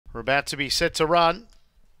We're about to be set to run.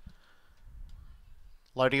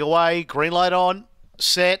 Loading away, green light on,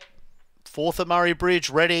 set. Fourth at Murray Bridge,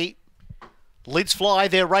 ready. Lids fly,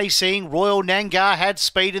 they're racing. Royal Nangar had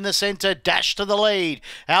speed in the centre, dash to the lead.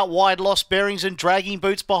 Out wide, Lost Bearings and Dragging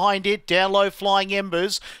Boots behind it. Down low, Flying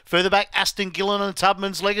Embers. Further back, Aston Gillen and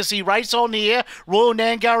Tubman's Legacy race on here. Royal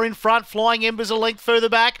Nangar in front, Flying Embers a length further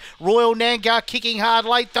back. Royal Nangar kicking hard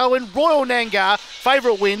late though, and Royal Nangar,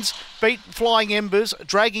 favourite wins. Beat Flying Embers,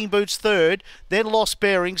 Dragging Boots third, then Lost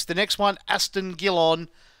Bearings. The next one, Aston Gillen,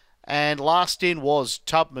 and last in was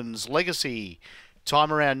Tubman's Legacy.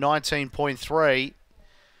 Time around 19.3.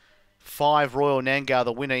 5 Royal Nangar,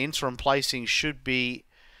 the winner. Interim placing should be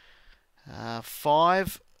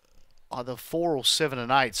 5, either 4 or 7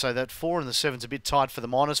 and 8. So that 4 and the 7's a bit tight for the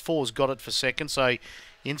minors. 4's got it for second. So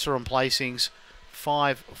interim placings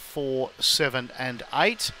 5, 4, 7 and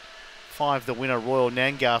 8. 5 the winner, Royal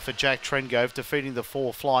Nangar for Jack Trengove, defeating the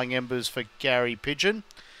 4 Flying Embers for Gary Pigeon.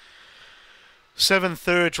 7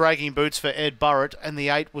 third, Dragging Boots for Ed Burrett, and the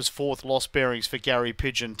 8 was 4th, Lost Bearings for Gary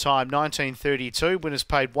Pigeon. Time 1932. Winners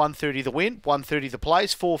paid $130 the win, $130 the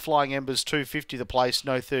place. 4 Flying Embers, $250 the place.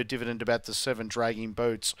 No third dividend about the 7 Dragging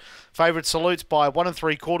Boots. Favourite salutes by 1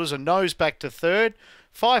 3/4 and nose back to third.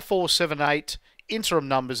 5, 4, 7, 8. Interim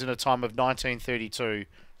numbers in a time of 1932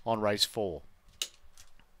 on race 4.